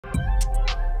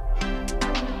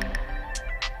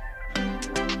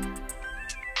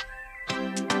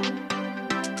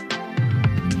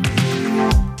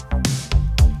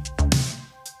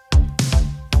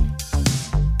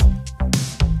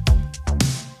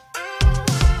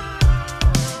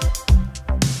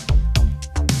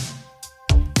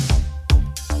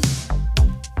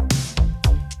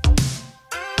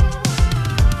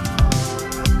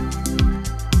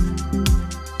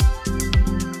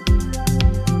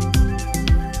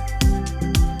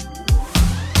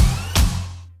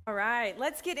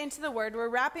let's get into the Word. We're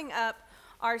wrapping up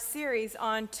our series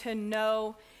on to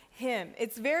know Him.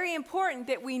 It's very important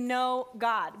that we know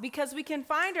God because we can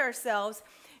find ourselves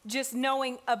just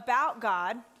knowing about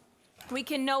God. We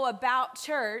can know about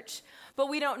church, but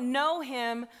we don't know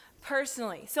Him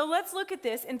personally. So let's look at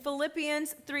this in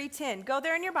Philippians 3:10. Go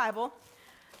there in your Bible.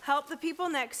 Help the people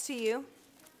next to you.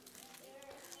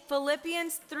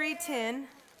 Philippians 3:10.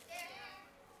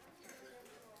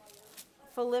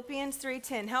 Philippians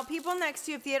 3:10. Help people next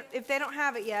to you if they don't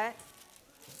have it yet.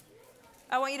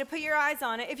 I want you to put your eyes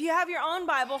on it. If you have your own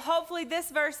Bible, hopefully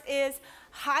this verse is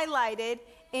highlighted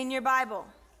in your Bible.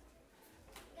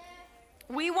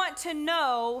 We want to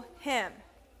know Him.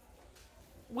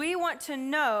 We want to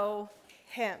know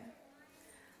Him.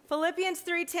 Philippians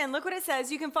 3:10. Look what it says.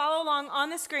 You can follow along on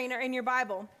the screen or in your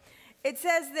Bible. It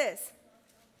says this.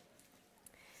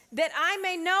 That I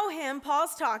may know Him,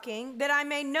 Paul's talking, that I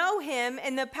may know Him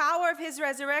in the power of His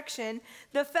resurrection,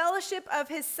 the fellowship of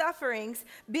His sufferings,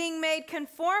 being made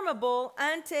conformable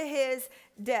unto His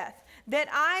death, that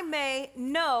I may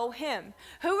know Him.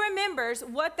 Who remembers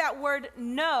what that word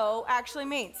know actually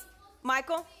means?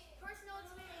 Michael?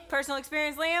 Personal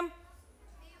experience. Liam?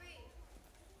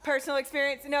 Personal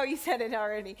experience. No, you said it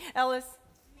already. Ellis?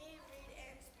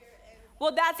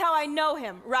 Well, that's how I know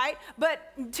Him, right? But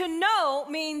to know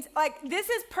means like this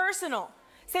is personal.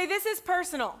 Say this is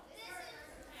personal.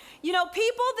 You know,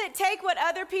 people that take what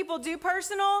other people do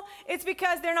personal, it's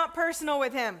because they're not personal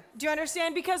with Him. Do you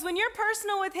understand? Because when you're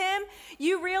personal with Him,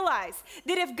 you realize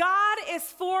that if God is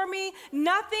for me,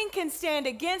 nothing can stand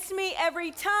against me. Every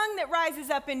tongue that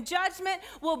rises up in judgment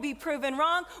will be proven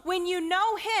wrong. When you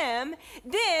know Him,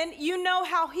 then you know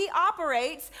how He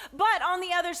operates. But on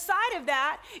the other side of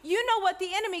that, you know what the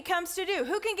enemy comes to do.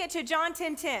 Who can get to John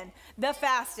 10:10? The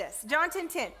fastest. John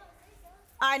 10:10.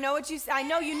 I know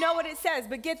you know what it says,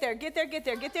 but get there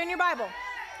in your Bible.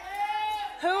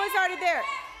 Who is already there?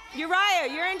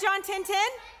 Uriah, you're in John 10:10?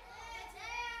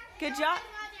 Good job.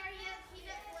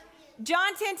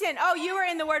 John 10:10. Oh, you were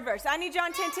in the word verse. I need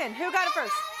John 10:10. Who got it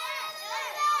first?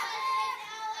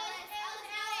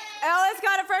 Ellis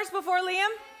got it first before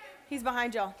Liam? He's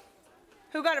behind y'all.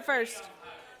 Who got it first?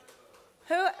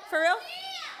 Who? For real?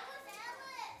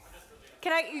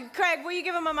 Craig, will you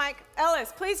give him a mic?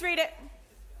 Ellis, please read it.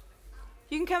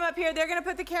 You can come up here. They're going to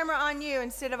put the camera on you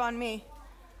instead of on me.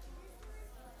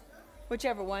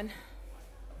 Whichever one.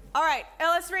 All right,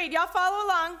 Ellis, read. Y'all follow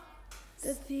along.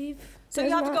 The thief. So you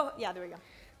have to go. Yeah, there we go.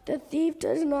 The thief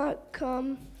does not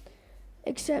come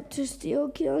except to steal,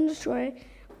 kill, and destroy.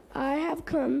 I have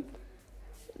come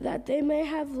that they may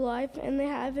have life and they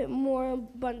have it more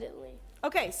abundantly.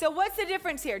 Okay, so what's the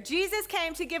difference here? Jesus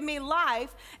came to give me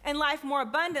life and life more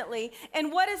abundantly.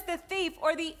 And what does the thief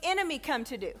or the enemy come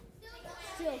to do?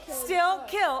 Steal,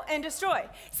 kill, and destroy.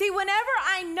 See, whenever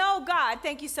I know God,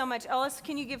 thank you so much. Ellis,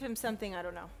 can you give him something, I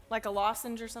don't know, like a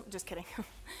lozenge or something? Just kidding.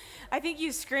 I think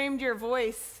you screamed your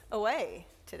voice away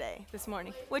this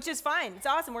morning, which is fine. It's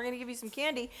awesome. We're going to give you some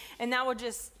candy, and that will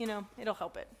just, it'll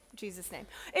help it. In Jesus' name.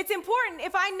 It's important.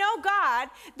 If I know God,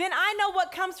 then I know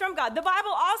what comes from God. The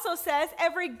Bible also says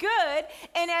every good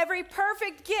and every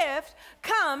perfect gift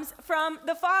comes from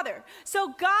the Father.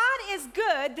 So God is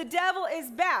good, the devil is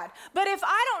bad. But if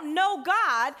I don't know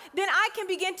God, then I can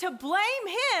begin to blame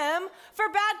Him for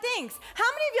bad things. How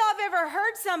many of y'all have ever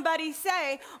heard somebody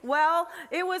say, well,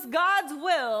 it was God's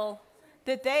will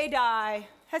that they die?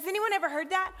 Has anyone ever heard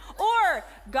that? Or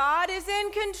God is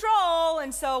in control,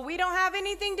 and so we don't have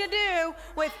anything to do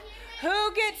with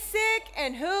who gets sick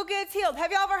and who gets healed.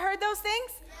 Have y'all ever heard those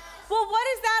things? Well, what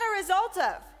is that a result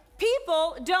of?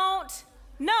 People don't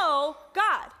know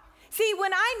God. See,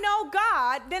 when I know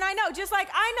God, then I know, just like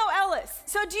I know Ellis.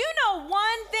 So do you know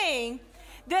one thing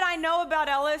that I know about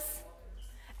Ellis?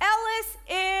 Ellis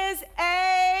is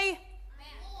a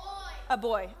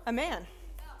boy, a man.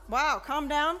 Wow, calm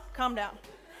down.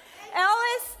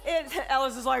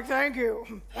 Ellis is like, thank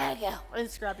you. Thank you. In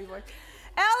scrappy voice.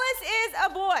 Ellis is a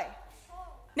boy.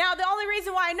 Now, the only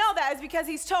reason why I know that is because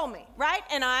he's told me, right?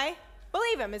 And I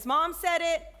believe him. His mom said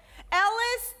it.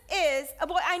 Ellis is a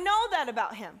boy. I know that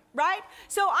about him, right?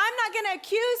 So I'm not going to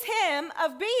accuse him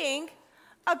of being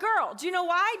a girl. Do you know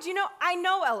why? I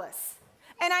know Ellis.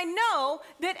 And I know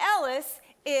that Ellis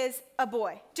is a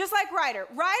boy. Just like Ryder.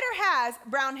 Ryder has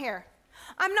brown hair.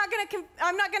 I'm not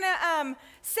gonna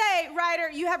say,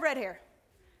 Ryder, you have red hair.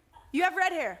 You have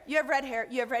red hair. You have red hair.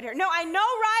 You have red hair. No, I know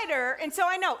Ryder, and so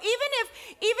I know. Even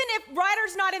if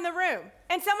Ryder's not in the room,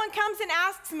 and someone comes and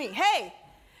asks me, hey,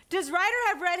 does Ryder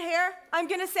have red hair? I'm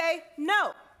gonna say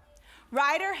no.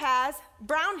 Ryder has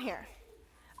brown hair.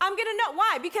 I'm going to know.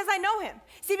 Why? Because I know him.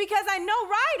 See, because I know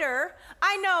Ryder,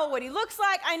 I know what he looks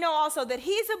like. I know also that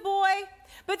he's a boy.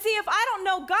 But see, if I don't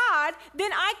know God,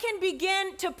 then I can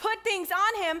begin to put things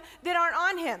on him that aren't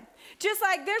on him. Just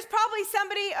like there's probably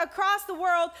somebody across the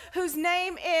world whose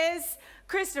name is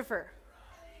Christopher.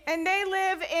 And they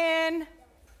live in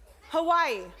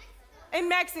Hawaii, in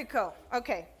Mexico.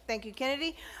 Okay, thank you,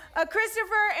 Kennedy.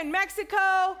 Christopher in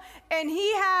Mexico, and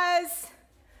he has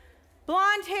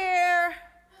blonde hair,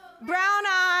 brown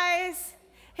eyes.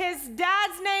 His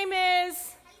dad's name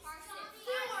is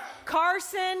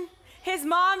Carson. His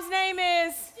mom's name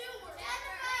is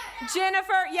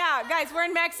Jennifer. Yeah, guys, we're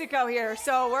in Mexico here,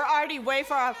 so we're already way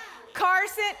far off.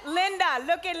 Carson, Linda.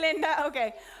 Look at Linda.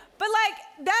 Okay. But, like,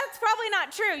 that's probably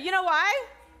not true. You know why?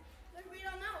 We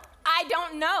don't know. I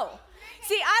don't know.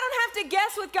 See, I don't have to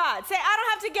guess with God. Say, I don't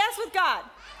have to guess with God.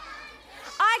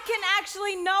 I can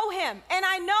actually know him, and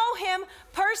I know him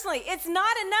personally. It's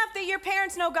not enough that your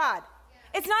parents know God.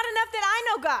 It's not enough that I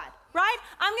know God, right?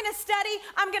 I'm going to study.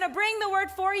 I'm going to bring the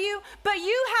word for you, but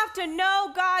you have to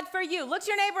know God for you. Look at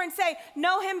your neighbor and say,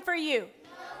 know him for you.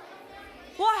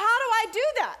 Well, how do I do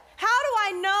that? How do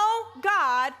I know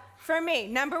God for me?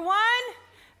 Number one,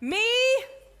 me.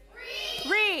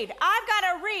 Read. I've got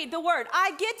to read the word.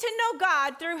 I get to know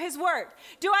God through his word.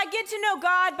 Do I get to know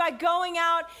God by going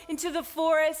out into the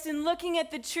forest and looking at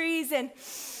the trees and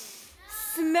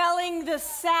smelling the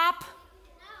sap?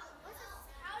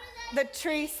 The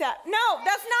tree sap. No,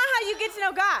 that's not how you get to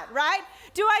know God, right?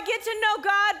 Do I get to know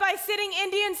God by sitting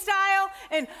Indian style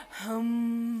and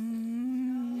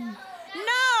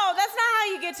No, that's not how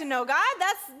you get to know God.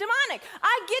 That's demonic.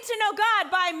 I get to know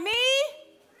God by me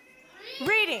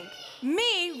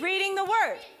reading the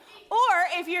word.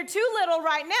 Or if you're too little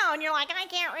right now and you're like, I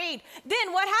can't read,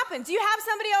 then what happens? You have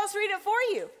somebody else read it for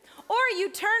you. Or you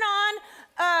turn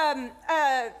on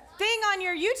a thing on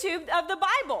your YouTube of the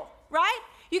Bible, right?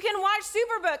 You can watch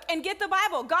Superbook and get the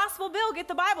Bible. Gospel Bill, get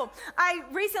the Bible. I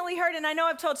recently heard, and I know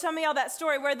I've told some of y'all that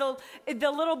story where the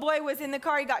little boy was in the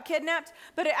car, he got kidnapped,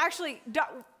 but it actually,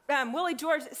 Willie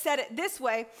George said it this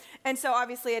way, and so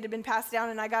obviously it had been passed down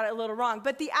and I got it a little wrong.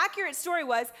 But the accurate story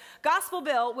was Gospel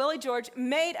Bill, Willie George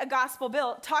made a Gospel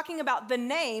Bill talking about the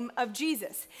name of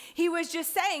Jesus. He was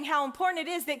just saying how important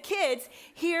it is that kids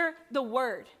hear the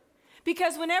word.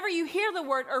 Because whenever you hear the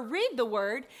word or read the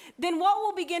word, then what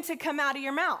will begin to come out of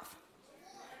your mouth?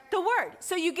 The word.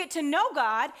 So you get to know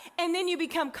God, and then you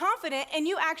become confident, and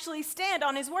you actually stand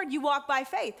on his word. You walk by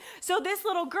faith. So this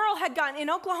little girl had gotten in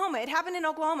Oklahoma. It happened in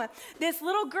Oklahoma. This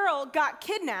little girl got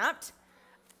kidnapped.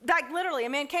 Like literally, a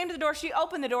man came to the door. She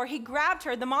opened the door. He grabbed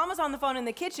her. The mom was on the phone in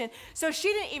the kitchen, so she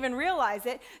didn't even realize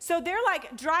it. So they're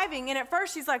like driving, and at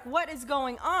first she's like, what is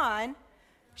going on?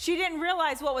 She didn't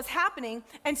realize what was happening.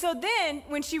 And so then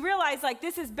when she realized, like,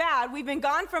 this is bad, we've been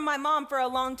gone from my mom for a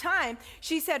long time,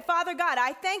 she said, Father God,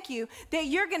 I thank you that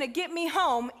you're going to get me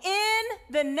home in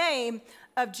the name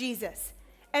of Jesus.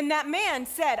 And that man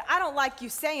said, I don't like you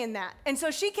saying that. And so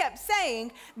she kept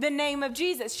saying the name of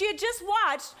Jesus. She had just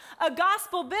watched a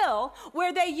Gospel Bill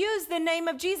where they used the name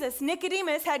of Jesus.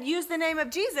 Nicodemus had used the name of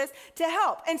Jesus to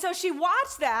help. And so she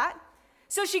watched that.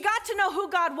 So she got to know who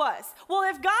God was. Well,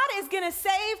 if God is going to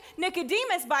save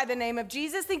Nicodemus by the name of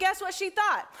Jesus, then guess what she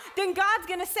thought? Then God's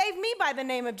going to save me by the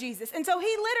name of Jesus. And so he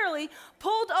literally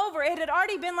pulled over. It had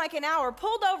already been like an hour.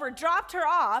 Pulled over, dropped her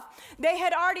off. They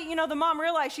had already, the mom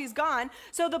realized she's gone.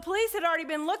 So the police had already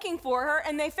been looking for her,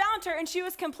 and they found her, and she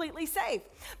was completely safe.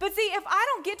 But see, if I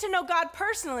don't get to know God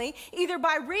personally, either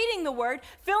by reading the word,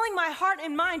 filling my heart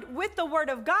and mind with the word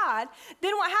of God,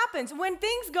 then what happens? When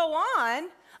things go on,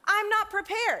 I'm not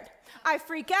prepared. I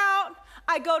freak out.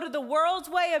 I go to the world's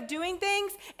way of doing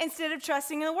things instead of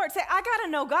trusting in the word. Say, I got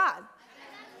to know God.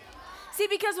 See,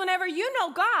 because whenever you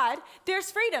know God,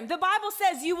 there's freedom. The Bible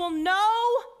says you will know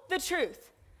the truth.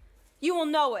 You will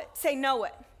know it. Say, know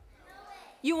it.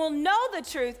 You will know the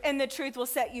truth, and the truth will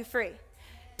set you free.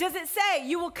 Does it say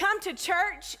you will come to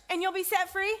church and you'll be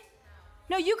set free?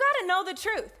 No, you got to know the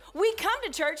truth. We come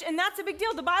to church, and that's a big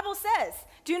deal. The Bible says,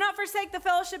 do not forsake the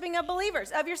fellowshipping of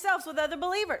believers, of yourselves with other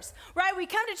believers, right? We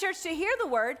come to church to hear the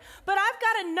word, but I've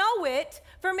got to know it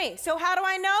for me. So how do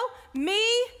I know?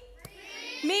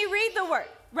 Me read the word,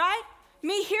 right?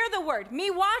 Me hear the word, me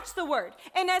watch the word.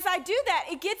 And as I do that,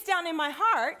 it gets down in my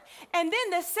heart. And then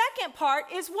the second part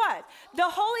is what? The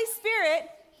Holy Spirit,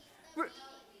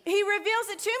 he reveals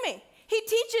it to me. He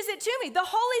teaches it to me. The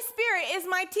Holy Spirit is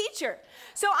my teacher.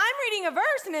 So I'm reading a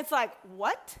verse and it's like,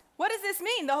 what? What does this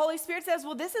mean? The Holy Spirit says,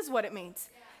 well, this is what it means.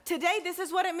 Today, this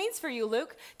is what it means for you,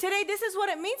 Luke. Today, this is what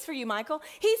it means for you, Michael.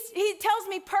 He tells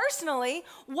me personally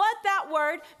what that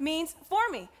word means for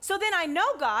me. So then I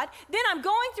know God. Then I'm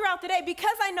going throughout the day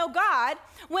because I know God.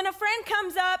 When a friend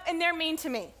comes up and they're mean to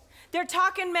me, they're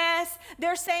talking mess,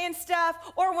 they're saying stuff,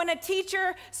 or when a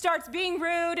teacher starts being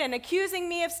rude and accusing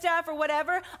me of stuff or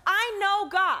whatever, I know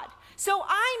God. So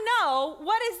I know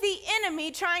what is the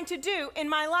enemy trying to do in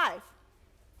my life.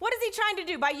 What is he trying to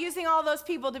do by using all those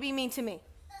people to be mean to me?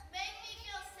 Make me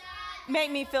feel sad.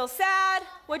 Make me feel sad.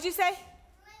 What'd you say?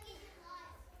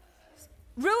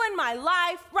 Ruin my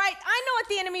life, right? I know what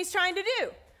the enemy's trying to do.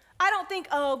 I don't think,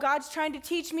 oh, God's trying to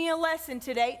teach me a lesson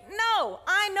today. No,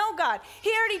 I know God. He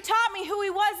already taught me who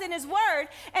he was in his word,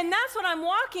 and that's what I'm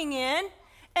walking in,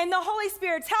 and the Holy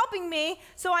Spirit's helping me,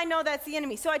 so I know that's the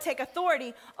enemy. So I take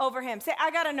authority over him. Say,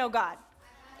 I got to know God.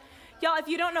 Y'all, if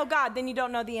you don't know God, then you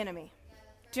don't know the enemy.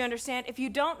 Do you understand? If you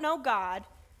don't know God,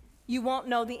 you won't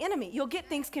know the enemy. You'll get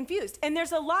things confused. And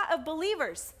there's a lot of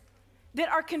believers that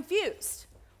are confused.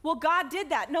 Well, God did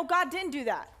that. No, God didn't do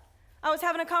that. I was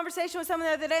having a conversation with someone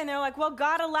the other day, and they're like, well,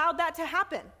 God allowed that to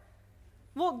happen.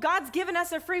 Well, God's given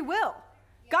us a free will.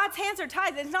 God's hands are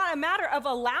tied. It's not a matter of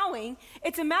allowing.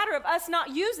 It's a matter of us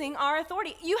not using our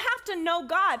authority. You have to know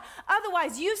God.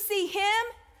 Otherwise, you see him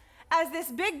as this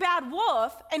big bad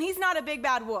wolf, and he's not a big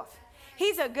bad wolf.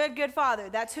 He's a good, good father.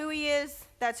 That's who he is.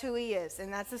 That's who he is.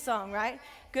 And that's the song, right?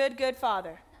 Good, good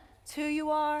father. It's who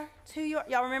you are. It's who you are.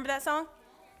 Y'all remember that song?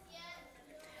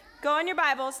 Go in your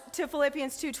Bibles to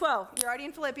Philippians 2:12. You're already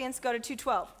in Philippians. Go to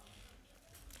 2:12.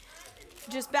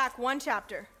 Just back one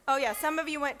chapter. Oh, yeah. Some of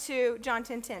you went to John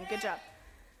 10:10. Good job.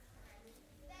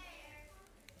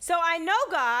 So I know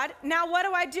God. Now what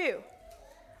do?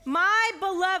 My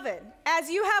beloved, as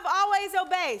you have always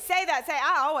obeyed. Say that. Say,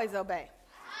 I always obey.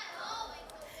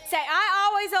 Say, I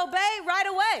always obey right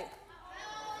away.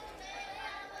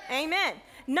 Amen.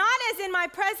 Not as in my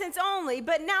presence only,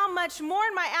 but now much more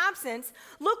in my absence.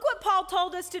 Look what Paul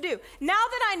told us to do. Now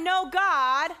that I know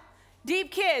God,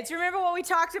 deep kids, remember what we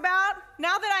talked about?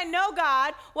 Now that I know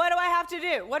God, what do I have to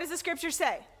do? What does the scripture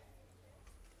say?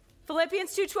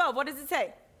 Philippians 2:12, what does it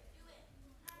say?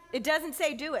 It doesn't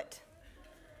say do it.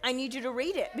 I need you to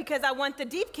read it because I want the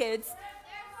deep kids.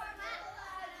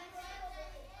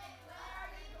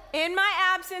 In my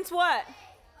absence, what?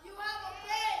 You have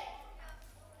obeyed.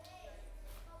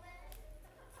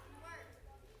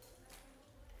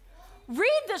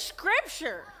 Read the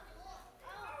scripture.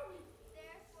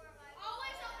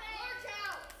 Always obey.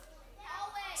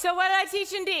 Always. So what did I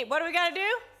teach in deep? What do we got to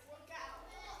do?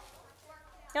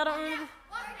 Y'all don't remember?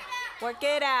 Work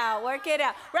it out. Work it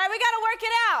out. Right, we got to work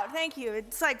it out. Thank you.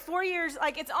 It's like 4 years.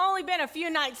 Like it's only been a few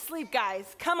nights sleep,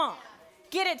 guys. Come on.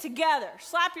 Get it together.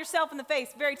 Slap yourself in the face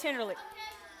very tenderly.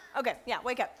 Okay, yeah,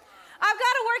 wake up. I've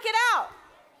got to work it out,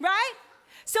 right?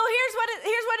 So here's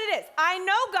what it is. I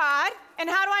know God, and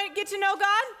how do I get to know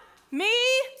God? Me,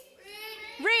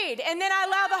 read. And then I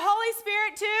allow the Holy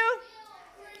Spirit to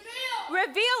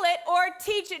reveal it or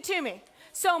teach it to me.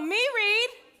 So me read,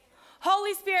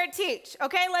 Holy Spirit teach.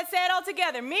 Okay, let's say it all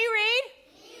together. Me read,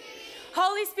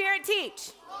 Holy Spirit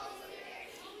teach.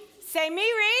 Say me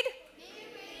read,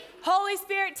 Holy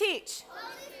Spirit teach.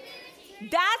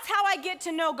 That's how I get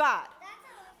to know God.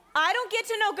 I don't get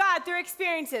to know God through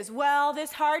experiences. Well,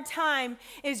 this hard time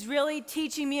is really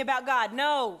teaching me about God.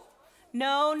 No.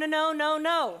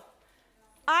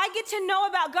 I get to know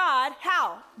about God,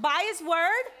 how? By his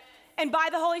word and by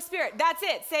the Holy Spirit. That's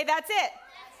it. Say that's it.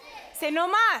 Say no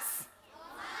mas.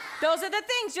 Those are the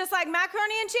things, just like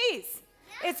macaroni and cheese.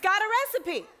 It's got a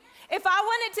recipe. If I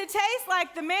want it to taste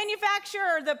like the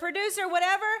manufacturer or the producer,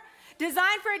 whatever,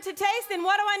 designed for it to taste, then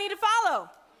what do I need to follow?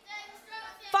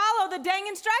 Follow the dang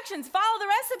instructions. Follow the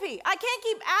recipe. I can't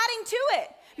keep adding to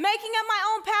it, making up my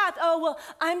own path. Oh, well,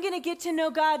 I'm going to get to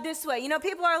know God this way. You know,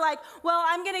 people are like, well,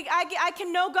 I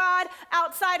can know God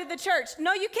outside of the church.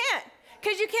 No, you can't,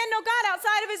 because you can't know God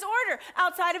outside of his order,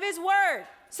 outside of his word.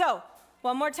 So,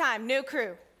 one more time, new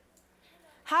crew.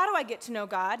 How do I get to know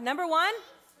God? Number one.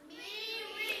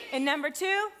 And number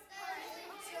two,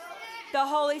 the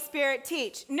Holy Spirit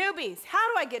teach. Newbies,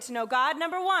 how do I get to know God?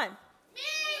 Number one.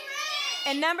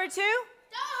 And number two,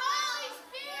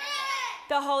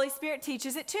 the Holy Spirit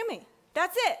teaches it to me.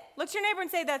 That's it. Look to your neighbor and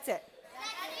say, that's it.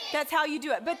 That's how you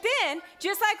do it. But then,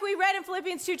 just like we read in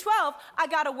Philippians 2:12, I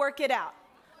got to work it out.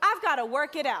 I've got to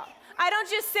work it out. I don't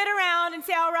just sit around and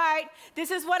say, all right,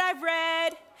 this is what I've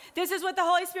read. This is what the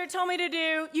Holy Spirit told me to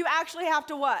do. You actually have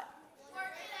to what?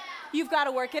 You've got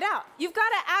to work it out. You've got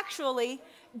to actually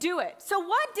do it. So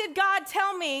what did God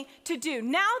tell me to do?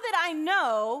 Now that I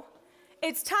know,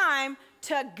 it's time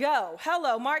to go.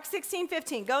 Hello, Mark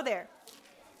 16:15. Go there.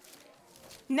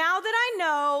 Now that I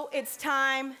know, it's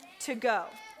time to go.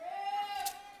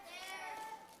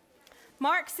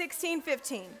 Mark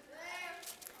 16:15.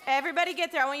 Everybody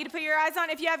get there. I want you to put your eyes on.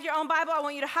 If you have your own Bible, I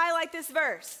want you to highlight this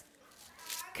verse.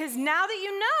 Because now that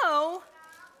you know,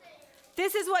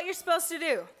 this is what you're supposed to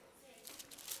do.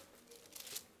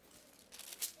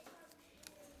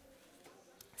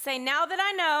 Say, now that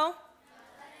I know,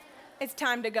 it's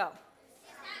time to go.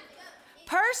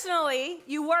 Personally,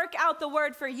 you work out the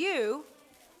word for you.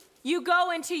 You go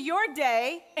into your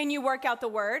day and you work out the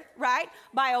word, right?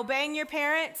 By obeying your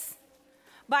parents,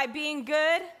 by being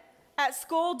good at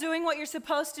school, doing what you're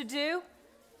supposed to do,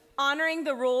 honoring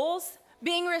the rules,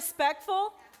 being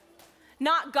respectful,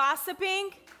 not gossiping,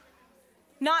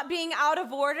 not being out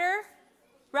of order,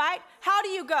 right? How do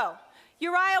you go?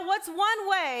 Uriah, what's one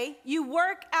way you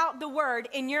work out the word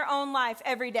in your own life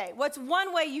every day? What's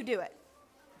one way you do it?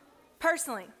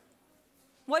 Personally,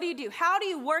 what do you do? How do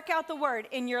you work out the word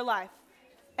in your life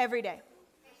every day?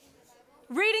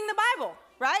 Reading the Bible,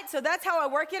 right? So that's how I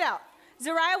work it out.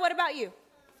 Zariah, what about you?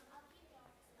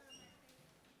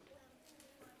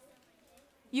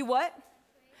 You what?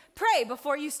 Pray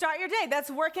before you start your day. That's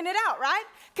working it out, right?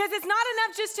 Because it's not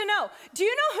enough just to know. Do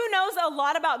you know who knows a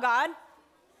lot about God?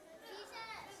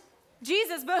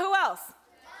 Jesus, but who else?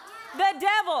 The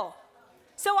devil.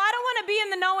 So I don't want to be in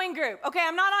the knowing group. Okay,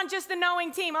 I'm not on just the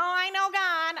knowing team. Oh, I know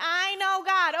God. I know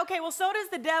God. Okay, well, so does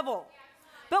the devil.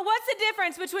 But what's the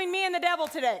difference between me and the devil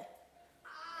today?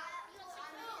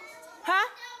 Huh?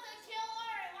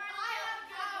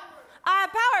 I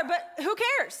have power, but who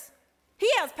cares? He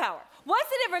has power. What's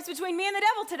the difference between me and the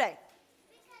devil today?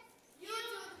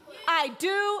 I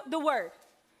do the word.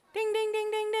 Ding, ding,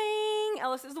 ding, ding, ding.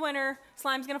 Ellis is the winner.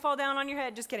 Slime's going to fall down on your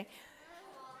head. Just kidding.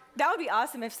 That would be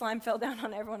awesome if slime fell down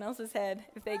on everyone else's head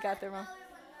if they got there wrong.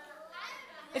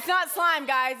 It's not slime,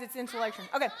 guys. It's insulation.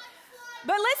 Okay.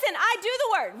 But listen, I do the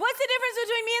word. What's the difference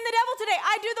between me and the devil today?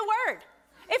 I do the word.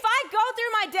 If I go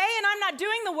through my day and I'm not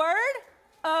doing the word,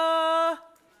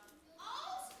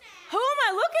 who am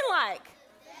I looking like?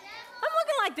 I'm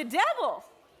looking like the devil.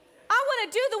 I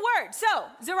want to do the word. So,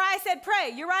 Zariah said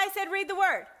pray. Uriah said read the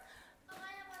word.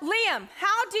 Liam,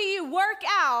 how do you work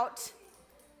out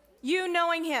you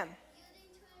knowing him?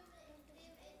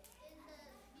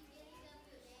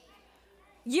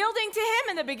 Yielding to him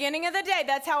in the beginning of the day.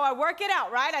 That's how I work it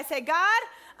out, right? I say, God,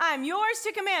 I'm yours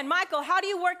to command. Michael, how do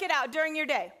you work it out during your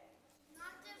day?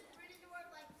 Not just reading the word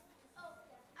like, oh,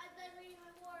 I've been reading my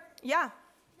word. Yeah.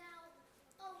 Now,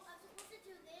 oh, I'm supposed to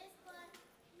do this, but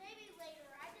maybe later.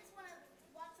 I just want to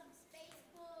watch some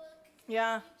Facebook.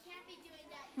 Yeah. You can't be doing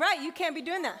that. Right, you can't be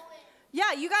doing that.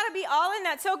 Yeah, you got to be all in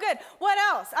that. So good. What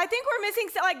else? I think we're missing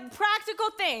like practical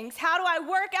things. How do I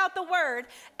work out the word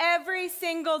every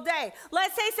single day?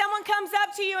 Let's say someone comes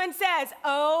up to you and says,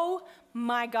 oh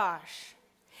my gosh,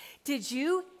 did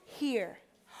you hear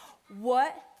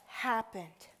what happened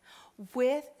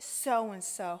with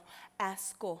so-and-so at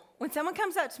school? When someone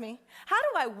comes up to me, how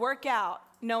do I work out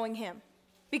knowing him?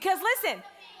 Because listen,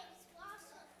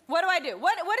 what do?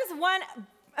 What is one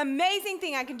amazing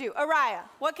thing I can do? Ariah,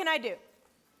 what can I do?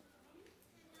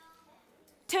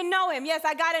 To know him. Yes,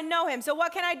 I got to know him. So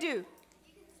what can I do? You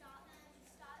can stop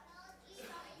gossiping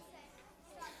about them.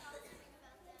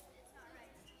 It's not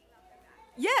right to speak about their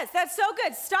back. Yes, that's so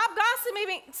good. Stop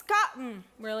gossiping.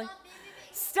 Really?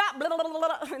 Stop. Blah, blah, blah,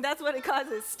 blah. That's what it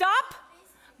causes. Stop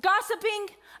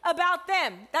gossiping about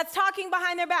them. That's talking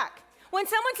behind their back. When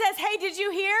someone says, hey, did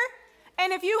you hear?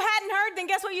 And if you hadn't heard, then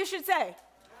guess what you should say?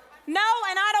 No,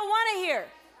 and I don't want to hear.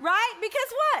 Right?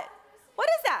 Because what? What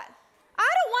is that? I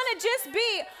don't want to just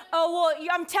be, oh, well,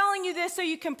 I'm telling you this so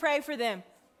you can pray for them.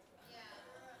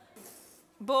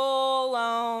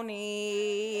 Baloney.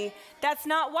 That's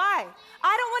not why.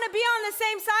 I don't want to be on the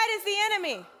same side as the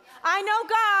enemy. I know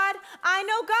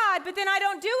God, but then I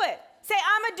don't do it. Say,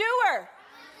 I'm a doer.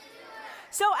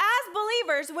 So as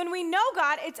believers, when we know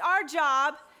God, it's our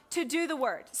job to do the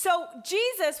word. So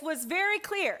Jesus was very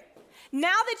clear.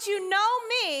 Now that you know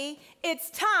me, it's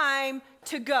time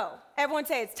to go. Everyone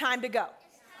say it's time to go.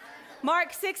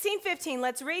 Mark 16:15,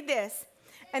 let's read this.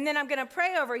 And then I'm going to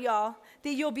pray over y'all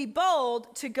that you'll be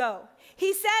bold to go.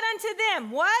 He said unto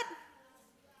them, what?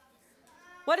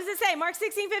 What does it say? Mark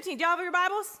 16:15. Do y'all have your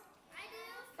Bibles? I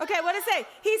do. Okay, what does it say?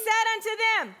 He said unto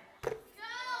them,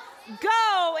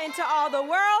 go into all the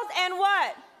world and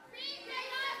what?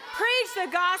 Preach the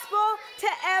gospel to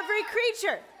every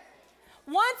creature.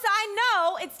 Once I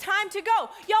know it's time to go.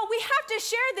 Y'all, we have to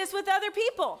share this with other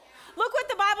people. Look what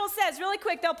the Bible says really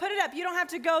quick. They'll put it up. You don't have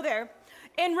to go there.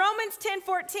 In Romans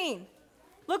 10:14,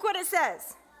 look what it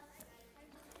says.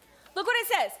 Look what it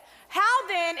says. How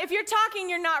then, if you're talking,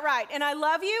 you're not right. And I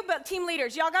love you, but team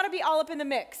leaders, y'all got to be all up in the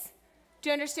mix. Do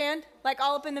you understand? Like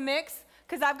all up in the mix?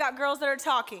 Because I've got girls that are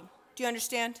talking. Do you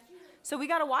understand? So we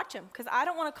got to watch them because I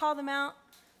don't want to call them out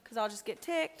because I'll just get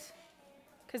ticked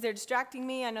because they're distracting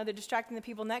me. I know they're distracting the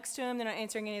people next to them. They're not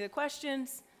answering any of the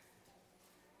questions.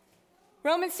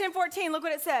 Romans 10:14, look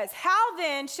what it says. How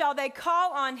then shall they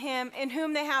call on him in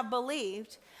whom they have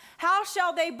believed? How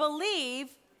shall they believe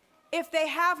if they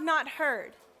have not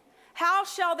heard? How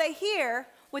shall they hear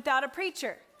without a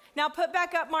preacher? Now put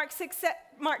back up Mark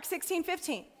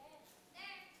 16:15.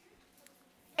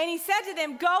 And he said to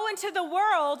them, go into the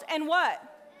world and what?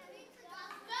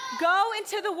 Go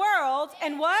into the world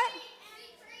and what?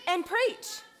 And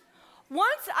preach.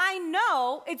 Once I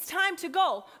know it's time to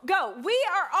go. We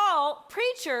are all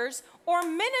preachers or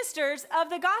ministers of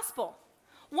the gospel.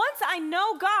 Once I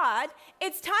know God,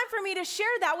 it's time for me to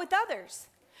share that with others.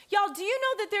 Y'all, do you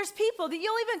know that there's people that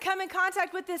you'll even come in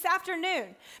contact with this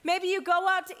afternoon? Maybe you go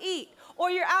out to eat,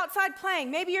 or you're outside playing.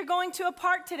 Maybe you're going to a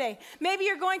park today. Maybe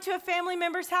you're going to a family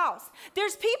member's house.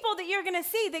 There's people that you're going to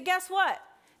see that, guess what?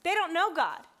 They don't know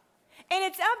God. And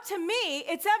it's up to me,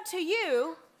 it's up to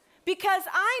you, because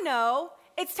I know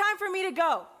it's time for me to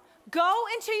go. Go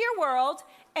into your world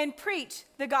and preach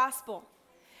the gospel.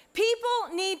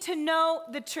 People need to know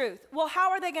the truth. Well,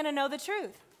 how are they going to know the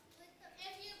truth?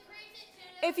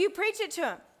 If you preach it to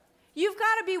them, you've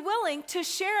got to be willing to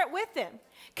share it with them.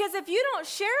 Because if you don't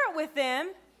share it with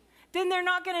them, then they're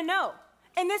not going to know.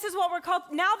 And this is what we're called,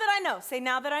 now that I know. Say,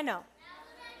 now that I know.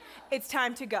 It's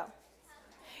time to go.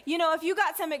 You know, if you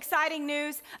got some exciting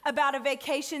news about a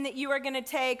vacation that you are going to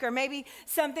take, or maybe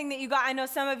something that you got, I know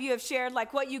some of you have shared,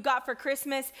 like what you got for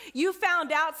Christmas. You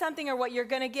found out something, or what you're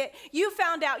going to get. You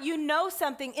found out, you know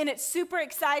something, and it's super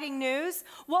exciting news.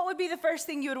 What would be the first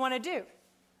thing you would want to do?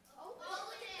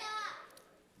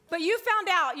 But you found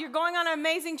out you're going on an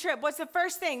amazing trip. What's the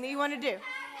first thing that you want to do?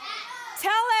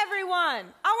 Tell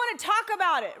everyone. I want to talk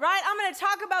about it, right? I'm going to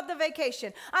talk about the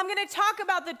vacation. I'm going to talk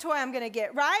about the toy I'm going to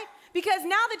get, right? Because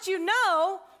now that you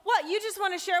know, what? You just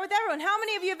want to share with everyone. How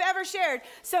many of you have ever shared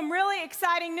some really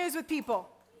exciting news with people?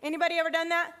 Anybody ever done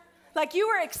that? Like you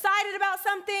were excited about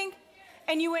something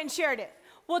and you went and shared it.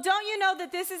 Well, don't you know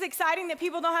that this is exciting, that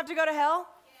people don't have to go to hell?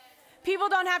 People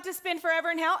don't have to spend forever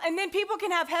in hell, and then people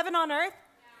can have heaven on earth.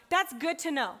 That's good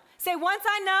to know. Say, once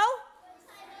I know,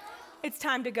 it's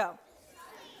time to go.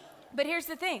 But here's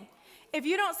the thing. If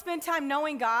you don't spend time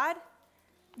knowing God,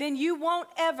 then you won't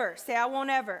ever, say, I won't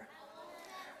ever.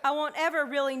 I won't ever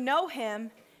really know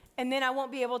him, and then I won't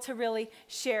be able to really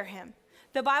share him.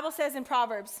 The Bible says in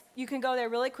Proverbs, you can go there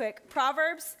really quick,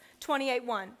 Proverbs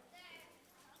 28:1.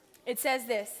 It says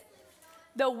this,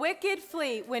 the wicked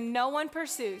flee when no one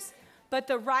pursues, but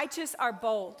the righteous are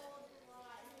bold.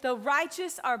 The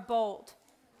righteous are bold.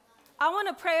 I want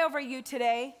to pray over you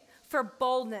today for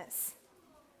boldness.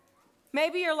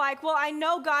 Maybe you're like, well, I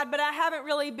know God, but I haven't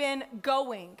really been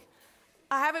going.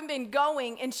 I haven't been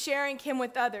going and sharing him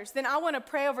with others. Then I want to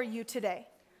pray over you today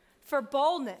for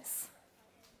boldness.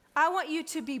 I want you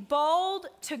to be bold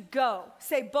to go.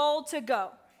 Say bold to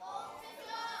go.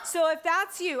 So if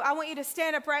that's you, I want you to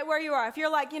stand up right where you are. If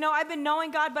you're like, you know, I've been knowing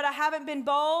God, but I haven't been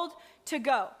bold to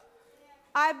go.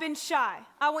 I've been shy.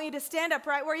 I want you to stand up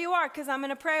right where you are because I'm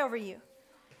going to pray over you.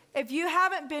 If you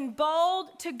haven't been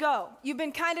bold to go, you've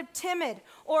been kind of timid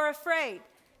or afraid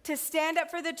to stand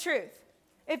up for the truth.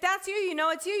 If that's you, you know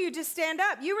it's you. You just stand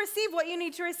up. You receive what you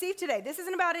need to receive today. This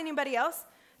isn't about anybody else.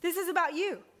 This is about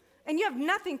you. And you have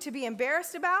nothing to be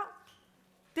embarrassed about.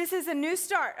 This is a new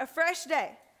start, a fresh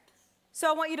day. So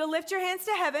I want you to lift your hands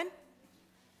to heaven,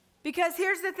 because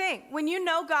here's the thing. When you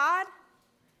know God,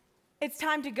 it's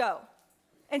time to go.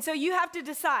 And so you have to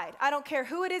decide. I don't care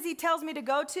who it is he tells me to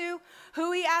go to,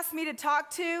 who he asks me to talk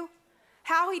to,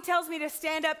 how he tells me to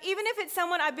stand up, even if it's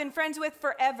someone I've been friends with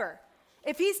forever.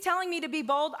 If he's telling me to be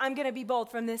bold, I'm going to be bold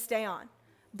from this day on.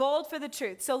 Bold for the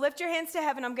truth. So lift your hands to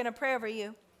heaven. I'm going to pray over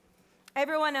you.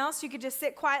 Everyone else, you could just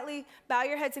sit quietly, bow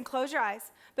your heads, and close your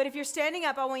eyes. But if you're standing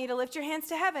up, I want you to lift your hands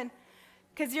to heaven,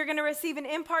 because you're going to receive an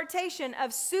impartation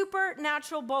of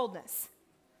supernatural boldness.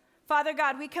 Father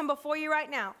God, we come before you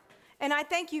right now. And I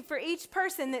thank you for each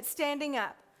person that's standing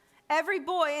up. Every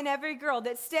boy and every girl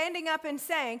that's standing up and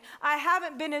saying, I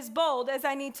haven't been as bold as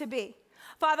I need to be.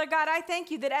 Father God, I thank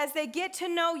you that as they get to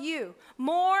know you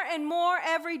more and more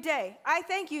every day, I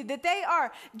thank you that they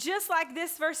are, just like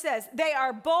this verse says, they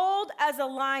are bold as a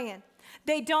lion.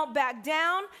 They don't back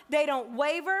down. They don't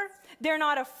waver. They're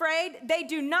not afraid. They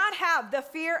do not have the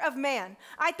fear of man.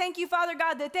 I thank you, Father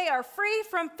God, that they are free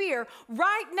from fear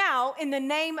right now in the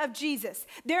name of Jesus.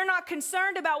 They're not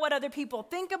concerned about what other people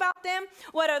think about them,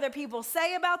 what other people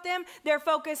say about them. They're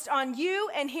focused on you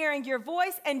and hearing your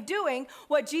voice and doing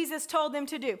what Jesus told them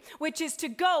to do, which is to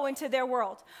go into their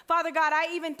world. Father God,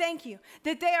 I even thank you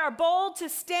that they are bold to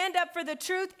stand up for the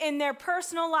truth in their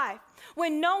personal life.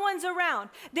 When no one's around,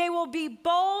 they will be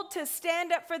bold to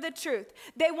stand up for the truth.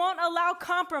 They won't allow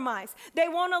compromise. They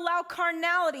won't allow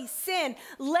carnality, sin,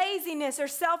 laziness, or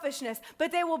selfishness,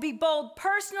 but they will be bold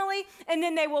personally, and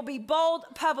then they will be bold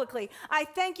publicly. I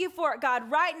thank you for it, God,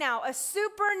 right now, a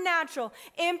supernatural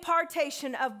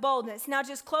impartation of boldness. Now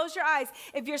just close your eyes.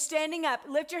 If you're standing up,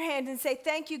 lift your hands and say,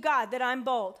 thank you, God, that I'm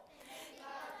bold.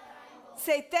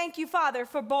 Say, thank you, Father,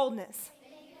 for boldness.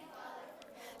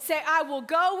 Say, I will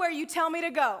go where you tell me to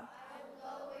go.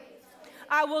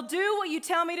 I will do what you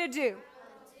tell me to do.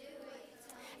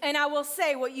 And I will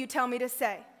say what you tell me to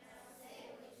say.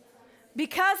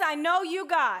 Because I know you,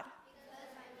 God,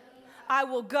 I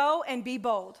will go and be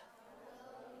bold.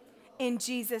 In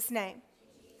Jesus' name.